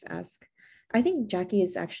us, I think Jackie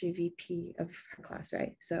is actually VP of her class,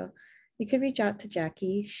 right? So you could reach out to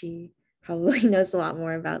Jackie. She probably knows a lot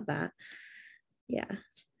more about that. Yeah.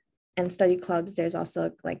 And study clubs, there's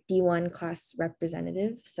also like D1 class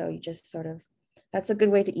representative. So you just sort of, that's a good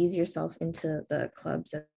way to ease yourself into the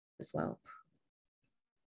clubs as well.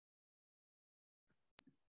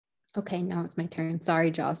 Okay, now it's my turn.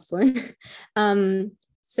 Sorry, Jocelyn.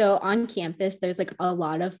 So on campus, there's like a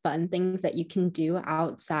lot of fun things that you can do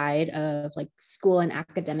outside of like school and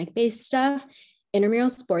academic based stuff. Intramural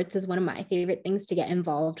sports is one of my favorite things to get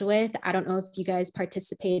involved with. I don't know if you guys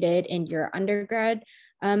participated in your undergrad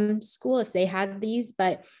school, if they had these,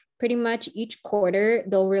 but pretty much each quarter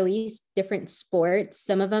they'll release different sports.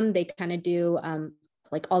 Some of them they kind of do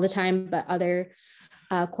like all the time, but other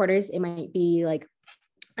quarters it might be like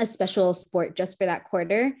a special sport just for that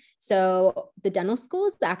quarter. So the dental school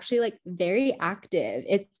is actually like very active.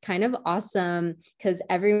 It's kind of awesome because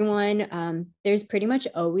everyone, there's pretty much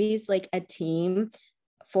always like a team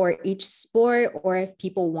for each sport, or if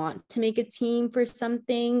people want to make a team for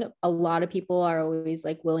something, a lot of people are always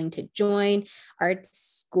like willing to join. Our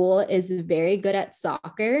school is very good at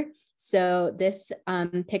soccer. So this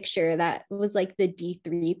picture that was like the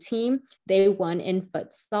D3 team, they won in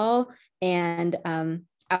futsal, and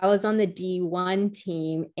I was on the D1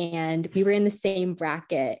 team and we were in the same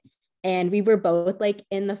bracket, and we were both like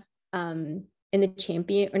in the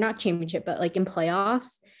champion, or not championship, but like in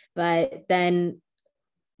playoffs, but then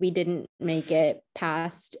we didn't make it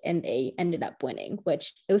past and they ended up winning,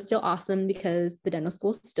 which it was still awesome because the dental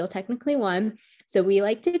school still technically won. So we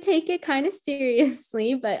like to take it kind of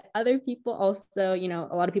seriously, but other people also, you know,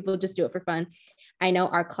 a lot of people just do it for fun. I know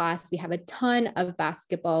our class, we have a ton of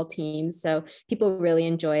basketball teams, so people really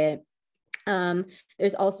enjoy it.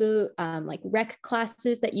 There's also like rec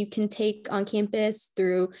classes that you can take on campus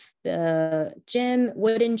through the gym,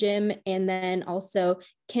 wooden gym, and then also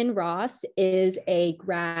Kinross is a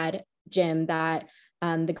grad gym that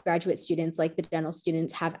the graduate students, like the dental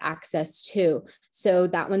students, have access to. So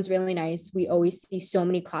that one's really nice. We always see so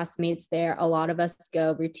many classmates there. A lot of us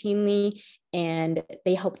go routinely, and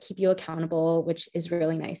they help keep you accountable, which is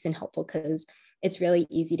really nice and helpful because it's really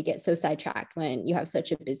easy to get so sidetracked when you have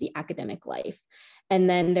such a busy academic life. And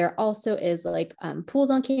then there also is like pools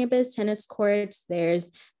on campus, tennis courts,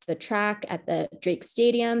 there's the track at the Drake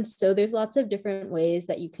Stadium. So there's lots of different ways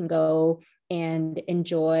that you can go and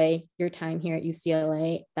enjoy your time here at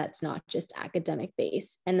UCLA that's not just academic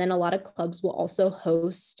based. And then a lot of clubs will also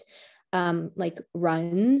host like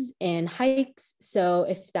runs and hikes. So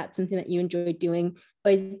if that's something that you enjoy doing,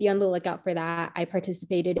 always be on the lookout for that. I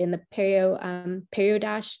participated in the Perio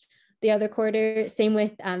Dash the other quarter. Same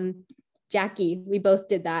with Jackie. We both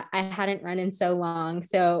did that. I hadn't run in so long,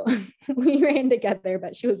 so we ran together,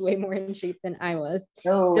 but she was way more in shape than I was.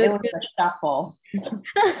 Oh, so it was a shuffle.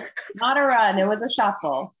 Not a run, it was a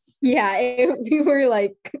shuffle. Yeah, we were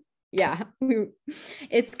like Yeah,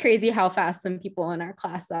 it's crazy how fast some people in our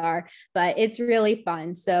class are, but it's really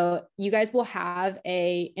fun. So you guys will have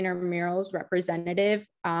a intramurals representative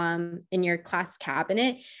in your class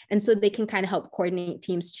cabinet. And so they can kind of help coordinate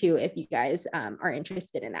teams too, if you guys are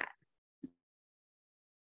interested in that.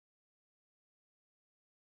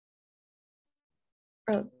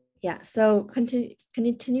 Oh, yeah. So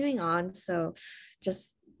continuing on. So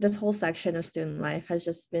just this whole section of student life has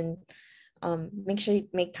just been make sure you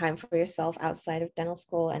make time for yourself outside of dental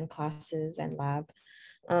school and classes and lab.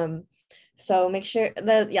 So make sure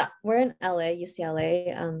that, yeah, we're in LA,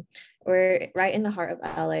 UCLA. We're right in the heart of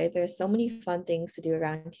LA. There's so many fun things to do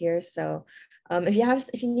around here. So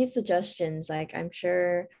if you need suggestions, like I'm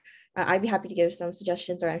sure I'd be happy to give some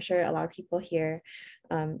suggestions, or I'm sure a lot of people here.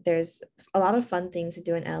 There's a lot of fun things to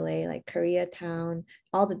do in LA, like Koreatown.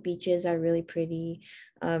 All the beaches are really pretty.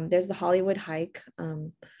 There's the Hollywood hike.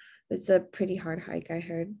 It's a pretty hard hike, I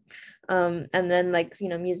heard. And then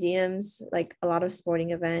museums, like a lot of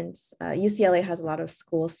sporting events. UCLA has a lot of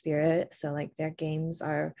school spirit. So like their games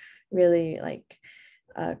are really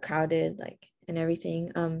crowded, and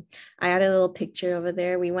everything. I added a little picture over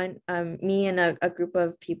there. We went, me and a group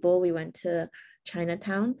of people, we went to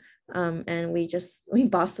Chinatown, and we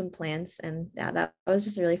bought some plants, and yeah, that was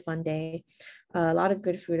just a really fun day. A lot of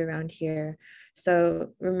good food around here.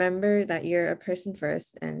 So remember that you're a person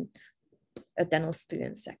first and a dental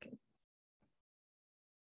student second.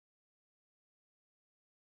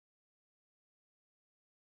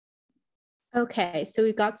 Okay, so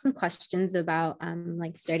we've got some questions about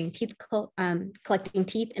starting teeth, collecting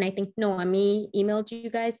teeth, and I think Noemi emailed you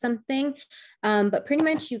guys something, but pretty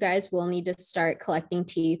much you guys will need to start collecting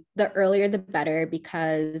teeth. The earlier the better,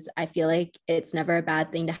 because I feel like it's never a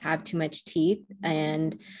bad thing to have too much teeth,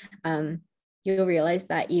 and you'll realize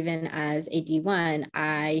that even as a D1,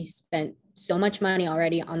 I spent so much money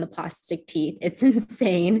already on the plastic teeth. It's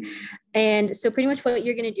insane. And so pretty much what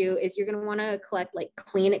you're going to do is you're going to want to collect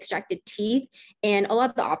clean extracted teeth, and a lot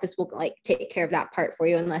of the office will take care of that part for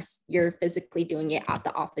you, unless you're physically doing it at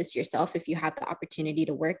the office yourself. If you have the opportunity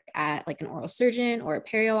to work at an oral surgeon or a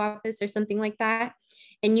perio office or something like that.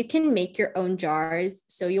 And you can make your own jars.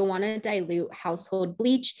 So you'll want to dilute household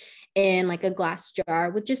bleach in a glass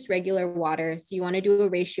jar with just regular water. So you want to do a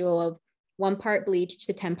ratio of 1 part bleach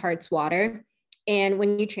to 10 parts water. And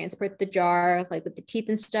when you transport the jar, with the teeth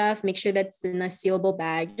and stuff, make sure that's in a sealable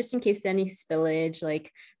bag, just in case any spillage,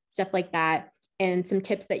 stuff like that. And some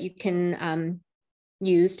tips that you can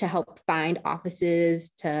use to help find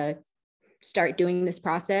offices to start doing this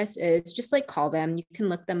process is just call them. You can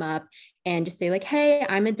look them up and just say hey,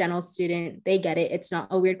 I'm a dental student. They get it. It's not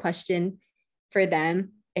a weird question for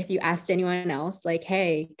them. If you asked anyone else,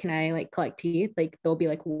 hey, can I collect teeth? They'll be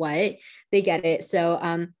what? They get it.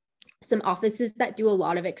 So some offices that do a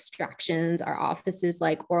lot of extractions are offices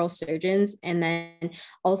like oral surgeons, and then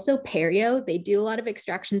also perio. They do a lot of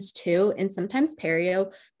extractions too. And sometimes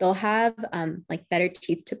perio, they'll have better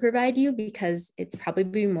teeth to provide you, because it's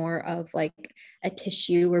probably more of a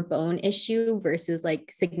tissue or bone issue versus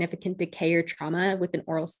significant decay or trauma with an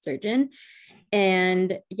oral surgeon.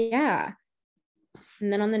 And yeah.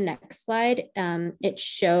 And then on the next slide, it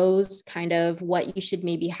shows kind of what you should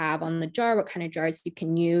maybe have on the jar, what kind of jars you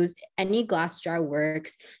can use. Any glass jar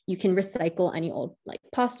works. You can recycle any old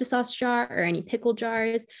pasta sauce jar or any pickle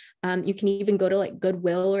jars. You can even go to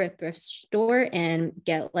Goodwill or a thrift store and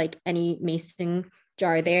get any mason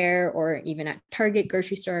jar there, or even at Target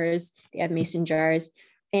grocery stores, they have mason jars.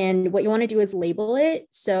 And what you want to do is label it.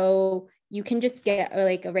 So you can just get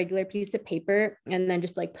a regular piece of paper and then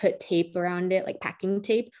just put tape around it, packing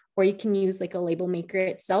tape, or you can use a label maker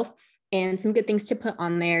itself. And some good things to put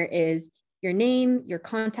on there is your name, your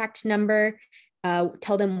contact number,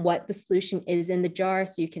 tell them what the solution is in the jar.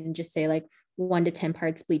 So you can just say 1 to 10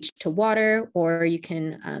 parts bleach to water, or you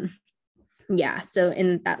can, so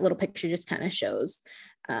in that little picture just kind of shows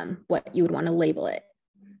what you would want to label it.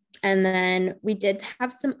 And then we did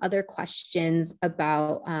have some other questions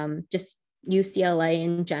about just UCLA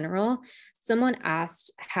in general. Someone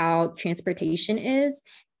asked how transportation is,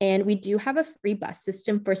 and we do have a free bus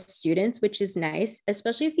system for students, which is nice,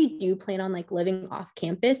 especially if you do plan on living off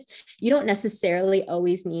campus. You don't necessarily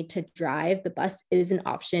always need to drive. The bus is an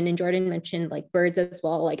option. And Jordan mentioned birds as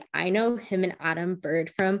well. I know him and Adam Bird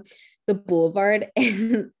from the Boulevard,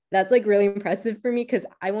 and that's really impressive for me, because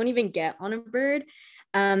I won't even get on a bird.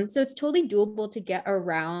 So it's totally doable to get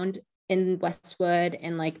around in Westwood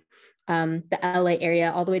and the LA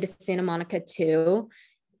area all the way to Santa Monica too.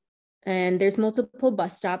 And there's multiple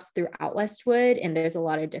bus stops throughout Westwood, and there's a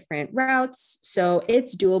lot of different routes. So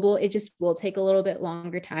it's doable. It just will take a little bit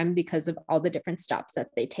longer time because of all the different stops that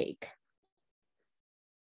they take.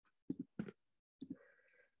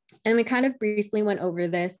 And we kind of briefly went over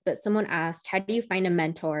this, but someone asked, how do you find a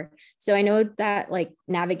mentor? So I know that like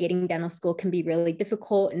navigating dental school can be really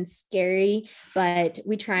difficult and scary, but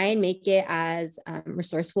we try and make it as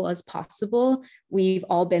resourceful as possible. We've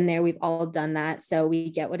all been there. We've all done that. So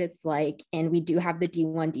we get what it's like. And we do have the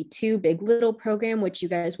D1, D2 Big Little program, which you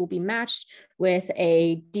guys will be matched with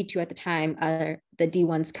a D2 at the time, the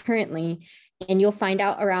D1s currently. And you'll find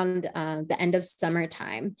out around the end of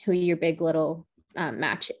summertime who your Big Little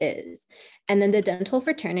match is. And then the dental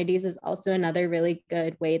fraternities is also another really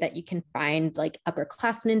good way that you can find like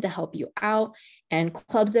upperclassmen to help you out, and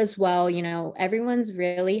clubs as well. You know, everyone's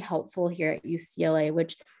really helpful here at UCLA,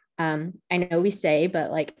 which I know we say,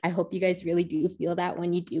 but like, I hope you guys really do feel that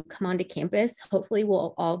when you do come onto campus. Hopefully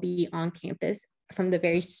we'll all be on campus from the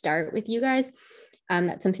very start with you guys.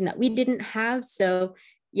 That's something that we didn't have. So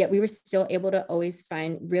yet we were still able to always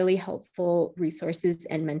find really helpful resources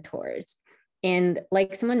and mentors. And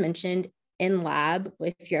like someone mentioned, in lab,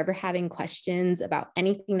 if you're ever having questions about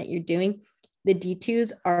anything that you're doing, the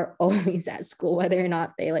D2s are always at school, whether or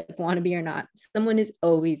not they like want to be or not. Someone is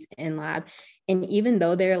always in lab. And even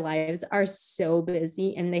though their lives are so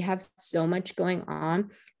busy and they have so much going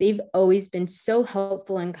on, they've always been so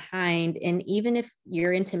helpful and kind. And even if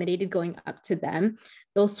you're intimidated going up to them,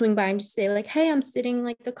 they'll swing by and just say like, hey, I'm sitting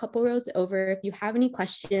like a couple rows over. If you have any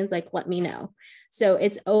questions, like, let me know. So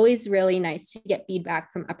it's always really nice to get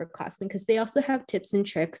feedback from upperclassmen because they also have tips and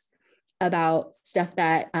tricks about stuff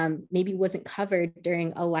that maybe wasn't covered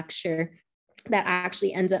during a lecture that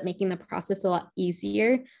actually ends up making the process a lot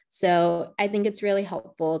easier. So I think it's really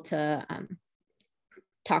helpful to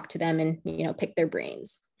talk to them and, you know, pick their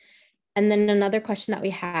brains. And then another question that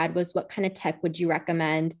we had was, what kind of tech would you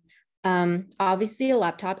recommend? Obviously a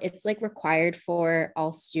laptop, it's like required for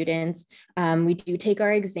all students. We do take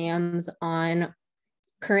our exams on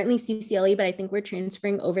currently CCLE, but I think we're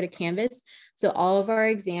transferring over to Canvas. So all of our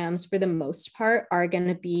exams for the most part are going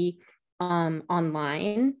to be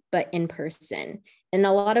online, but in person. And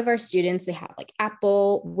a lot of our students, they have like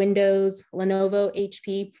Apple, Windows, Lenovo,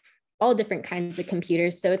 HP, all different kinds of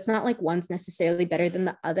computers. So it's not like one's necessarily better than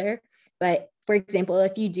the other. But for example,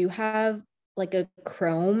 if you do have like a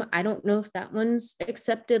Chrome, I don't know if that one's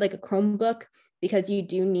accepted, like a Chromebook, because you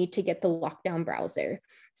do need to get the lockdown browser.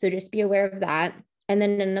 So just be aware of that. And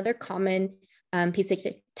then another common piece of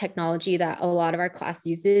technology that a lot of our class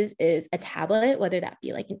uses is a tablet, whether that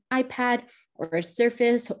be like an iPad or a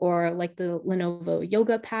Surface or like the Lenovo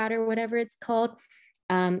Yoga Pad or whatever it's called.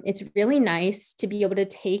 It's really nice to be able to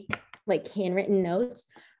take like handwritten notes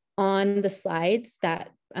on the slides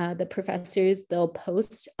that the professors, they'll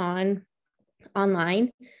post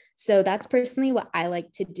online. So that's personally what I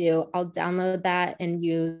like to do. I'll download that and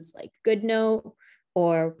use like GoodNote,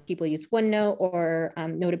 or people use OneNote or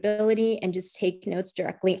Notability, and just take notes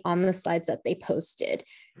directly on the slides that they posted.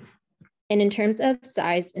 And in terms of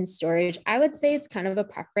size and storage, I would say it's kind of a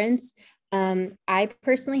preference. I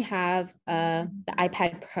personally have the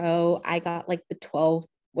iPad Pro. I got like the 12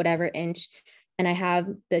 whatever inch, and I have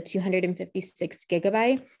the 256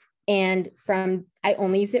 gigabyte. And I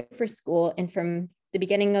only use it for school. And from the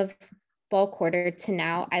beginning of fall quarter to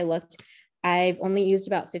now, I've only used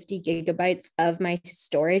about 50 gigabytes of my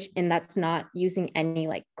storage, and that's not using any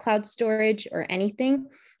like cloud storage or anything.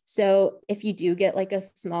 So if you do get like a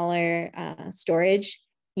smaller storage,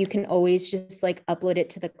 you can always just like upload it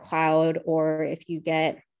to the cloud. Or if you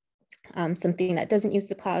get something that doesn't use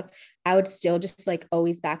the cloud, I would still just like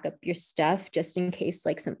always back up your stuff just in case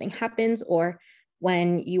like something happens, or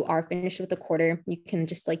when you are finished with the quarter, you can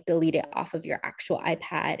just like delete it off of your actual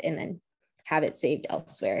iPad and then have it saved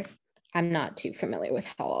elsewhere. I'm not too familiar with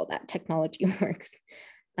how all that technology works.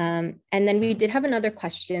 And then we did have another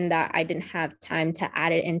question that I didn't have time to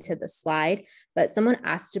add it into the slide, but someone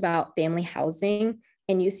asked about family housing,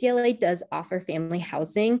 and UCLA does offer family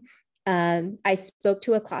housing. I spoke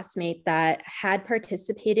to a classmate that had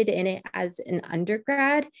participated in it as an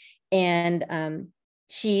undergrad, and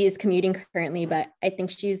she is commuting currently, but I think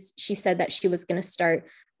she said that she was going to start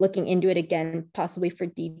looking into it again, possibly for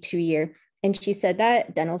D2 year. And she said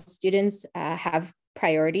that dental students have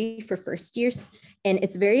priority for first years, and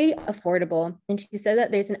it's very affordable. And she said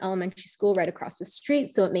that there's an elementary school right across the street,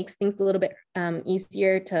 so it makes things a little bit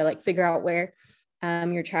easier to like figure out where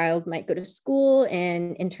your child might go to school,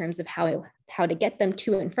 and in terms of how to get them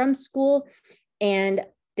to and from school. And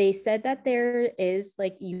they said that there is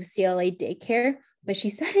like UCLA daycare, but she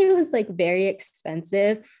said it was like very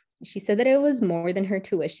expensive. she said that it was more than her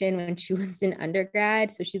tuition when she was in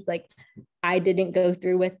undergrad. So she's like, I didn't go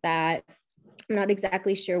through with that. I'm not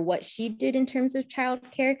exactly sure what she did in terms of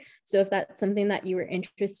childcare. So if that's something that you were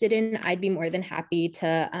interested in, I'd be more than happy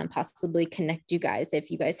to possibly connect you guys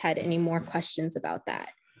if you guys had any more questions about that.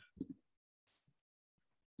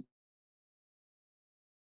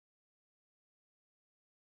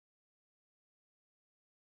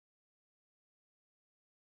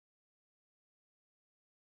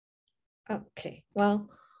 Okay, well,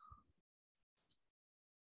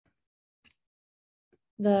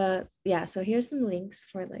 so here's some links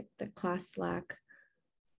for like the class Slack,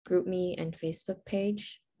 GroupMe, and Facebook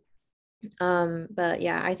page. But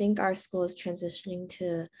yeah, I think our school is transitioning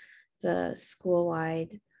to the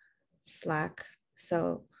school-wide Slack.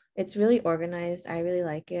 So it's really organized. I really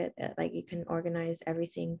like it. Like you can organize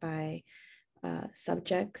everything by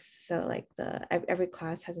subjects. So like every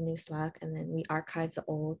class has a new Slack, and then we archive the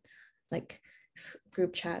old like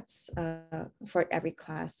group chats for every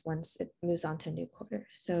class once it moves on to a new quarter.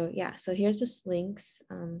 So yeah, so here's just links.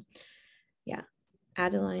 Yeah,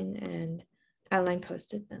 Adeline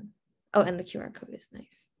posted them. Oh, and the QR code is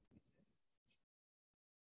nice.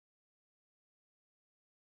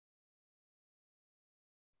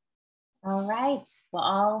 All right, well,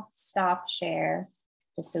 I'll stop share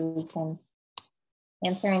just so we can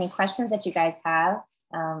answer any questions that you guys have.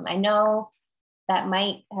 I know that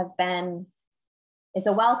might have been, it's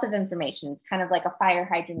a wealth of information. It's kind of like a fire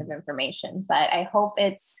hydrant of information, but I hope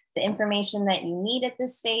it's the information that you need at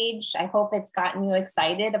this stage. I hope it's gotten you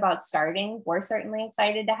excited about starting. We're certainly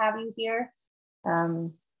excited to have you here.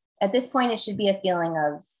 At this point, it should be a feeling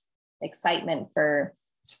of excitement for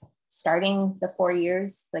starting the 4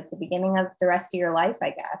 years, like the beginning of the rest of your life, I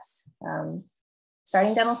guess.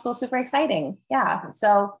 Starting dental school, super exciting. Yeah,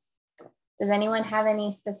 so does anyone have any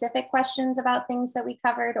specific questions about things that we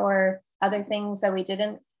covered or other things that we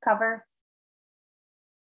didn't cover?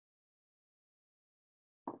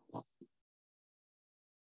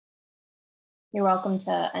 You're welcome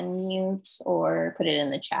to unmute or put it in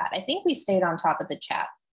the chat. I think we stayed on top of the chat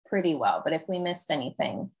pretty well, but if we missed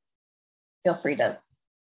anything, feel free to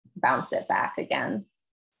bounce it back again.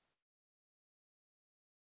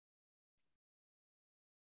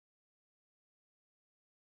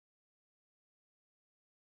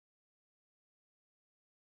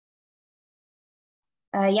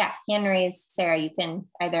 Yeah, hand raised, Sarah, you can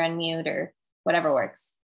either unmute or whatever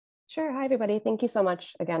works. Sure. Hi, everybody. Thank you so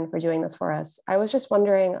much again for doing this for us. I was just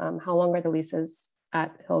wondering how long are the leases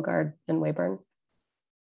at Hillgard and Weyburn?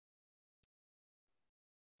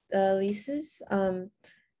 The leases, I'm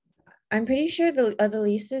pretty sure the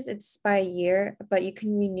leases, it's by year, but you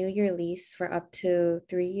can renew your lease for up to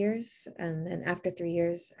 3 years. And then after 3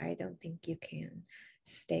 years, I don't think you can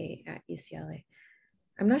stay at UCLA.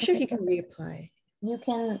 I'm not sure if you can reapply. You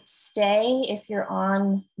can stay if you're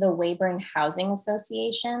on the Weyburn Housing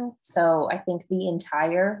Association. So I think the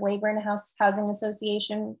entire Weyburn Housing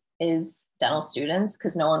Association is dental students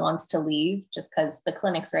because no one wants to leave just because the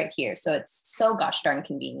clinic's right here. So it's so gosh darn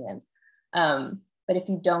convenient. But if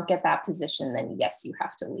you don't get that position, then yes, you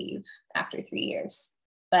have to leave after 3 years.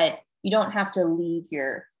 But you don't have to leave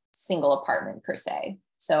your single apartment per se.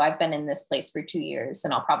 So I've been in this place for 2 years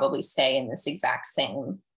and I'll probably stay in this exact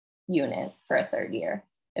same unit for a 3rd year,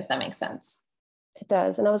 if that makes sense. It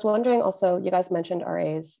does. And I was wondering also, you guys mentioned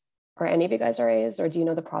RAs. Are any of you guys RAs, or do you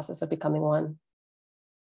know the process of becoming one?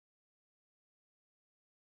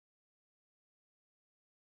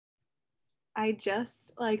 I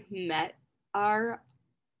just met my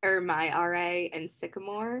RA in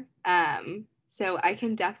Sycamore. So I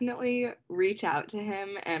can definitely reach out to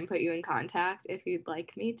him and put you in contact if you'd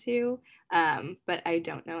like me to. But I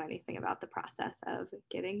don't know anything about the process of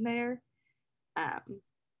getting there.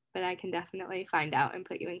 But I can definitely find out and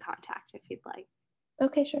put you in contact if you'd like.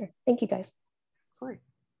 Okay, sure. Thank you, guys. Of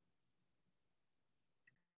course.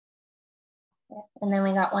 And then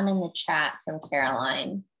we got one in the chat from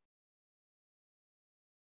Caroline.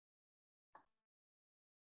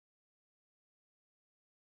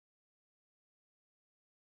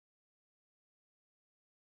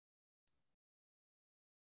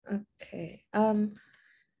 Okay.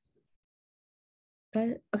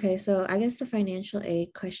 Okay, so I guess the financial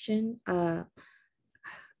aid question,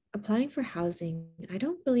 applying for housing, I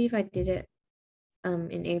don't believe I did it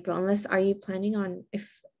in April, unless are you planning on,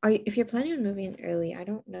 if you're planning on moving in early, I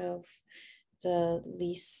don't know if the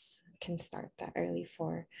lease can start that early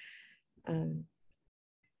for the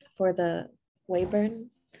Weyburn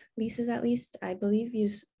leases. At least I believe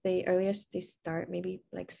the earliest they start maybe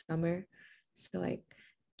like summer, so like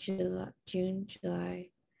June, July,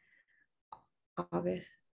 August,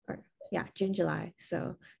 or yeah, June, July.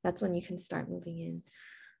 So that's when you can start moving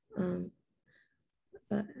in.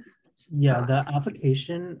 But yeah, the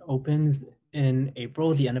application opens in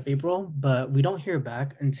April, the end of April, but we don't hear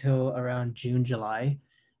back until around June, July.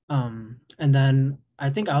 And then I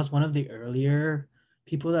think I was one of the earlier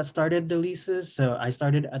people that started the leases. So I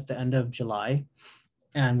started at the end of July,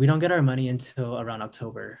 and we don't get our money until around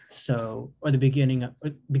October. So, or the beginning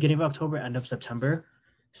of October, end of September.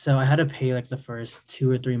 So I had to pay like the first 2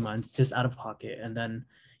 or 3 months just out of pocket, and then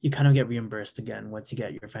you kind of get reimbursed again once you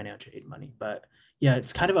get your financial aid money. But yeah,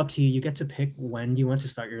 it's kind of up to you. You get to pick when you want to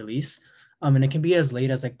start your lease. And it can be as late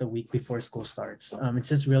as like the week before school starts. It's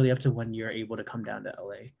just really up to when you're able to come down to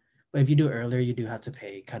LA. But if you do earlier, you do have to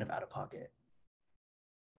pay kind of out of pocket.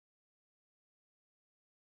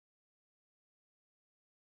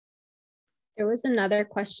 There was another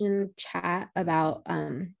question in the chat about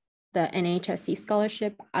the NHSC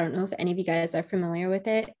scholarship. I don't know if any of you guys are familiar with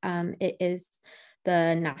it. It is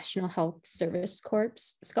the National Health Service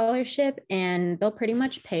Corps scholarship, and they'll pretty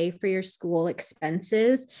much pay for your school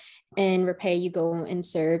expenses and repay you go and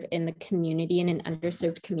serve in the community, in an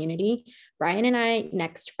underserved community. Brian and I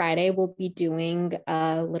next Friday will be doing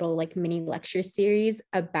a little like mini lecture series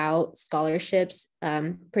about scholarships,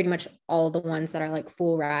 pretty much all the ones that are like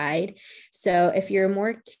full ride. So if you're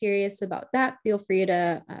more curious about that, feel free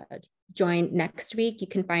to join next week. You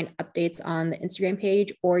can find updates on the Instagram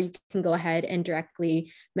page, or you can go ahead and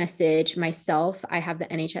directly message myself. I have the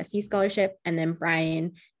NHSC scholarship, and then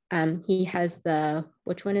Brian, he has the,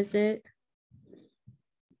 which one is it?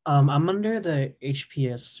 I'm under the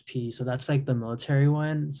HPSP, so that's like the military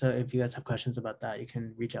one. So if you guys have questions about that, you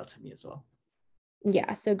can reach out to me as well.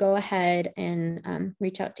 Yeah, so go ahead and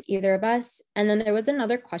reach out to either of us. And then there was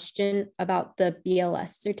another question about the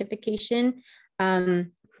BLS certification.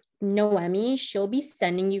 Noemi, she'll be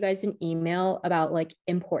sending you guys an email about like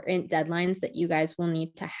important deadlines that you guys will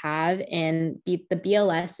need to have, and the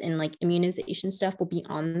BLS and like immunization stuff will be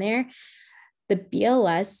on there. The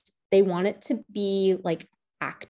BLS, they want it to be like active